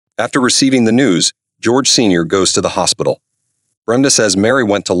After receiving the news, George Sr. goes to the hospital. Brenda says Mary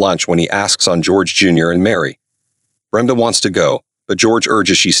went to lunch when he asks on George Jr. and Mary. Brenda wants to go, but George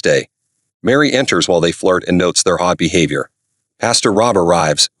urges she stay. Mary enters while they flirt and notes their odd behavior. Pastor Rob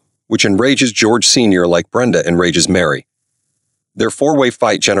arrives, which enrages George Sr. like Brenda enrages Mary. Their four-way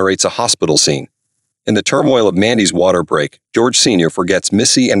fight generates a hospital scene. In the turmoil of Mandy's water break, George Sr. forgets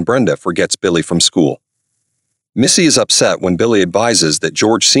Missy and Brenda forgets Billy from school. Missy is upset when Billy advises that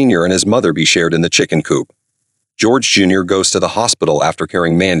George Sr. and his mother be shared in the chicken coop. George Jr. goes to the hospital after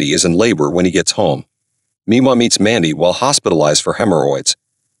carrying Mandy is in labor when he gets home. Mima meets Mandy while hospitalized for hemorrhoids.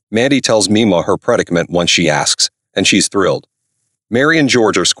 Mandy tells Mima her predicament once she asks, and she's thrilled. Mary and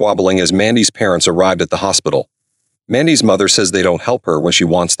George are squabbling as Mandy's parents arrived at the hospital. Mandy's mother says they don't help her when she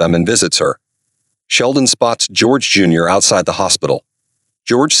wants them and visits her. Sheldon spots George Jr. outside the hospital.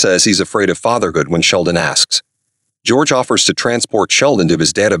 George says he's afraid of fatherhood when Sheldon asks. George offers to transport Sheldon to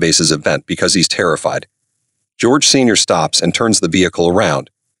his database's event because he's terrified. George Sr. stops and turns the vehicle around,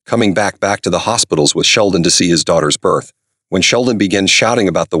 coming back to the hospitals with Sheldon to see his daughter's birth, when Sheldon begins shouting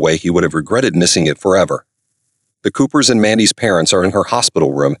about the way he would have regretted missing it forever. The Coopers and Mandy's parents are in her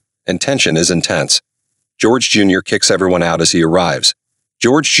hospital room, and tension is intense. George Jr. kicks everyone out as he arrives.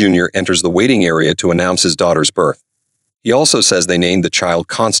 George Jr. enters the waiting area to announce his daughter's birth. He also says they named the child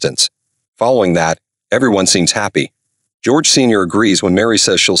Constance. Following that, everyone seems happy. George Sr. agrees when Mary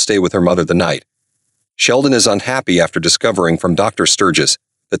says she'll stay with her mother the night. Sheldon is unhappy after discovering from Dr. Sturgis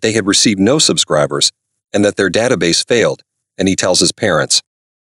that they had received no subscribers and that their database failed, and he tells his parents.